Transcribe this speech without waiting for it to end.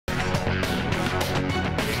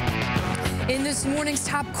In this morning's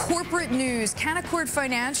top corporate news, Canaccord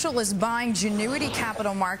Financial is buying Genuity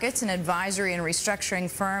Capital Markets, an advisory and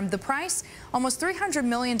restructuring firm. The price, almost $300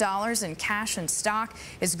 million in cash and stock,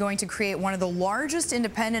 is going to create one of the largest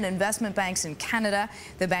independent investment banks in Canada.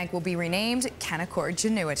 The bank will be renamed Canaccord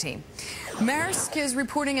Genuity. Maersk is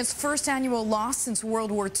reporting its first annual loss since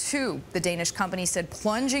World War II. The Danish company said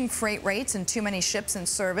plunging freight rates and too many ships in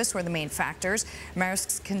service were the main factors.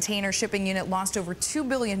 Maersk's container shipping unit lost over $2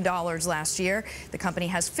 billion last year. The company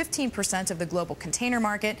has 15% of the global container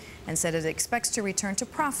market and said it expects to return to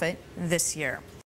profit this year.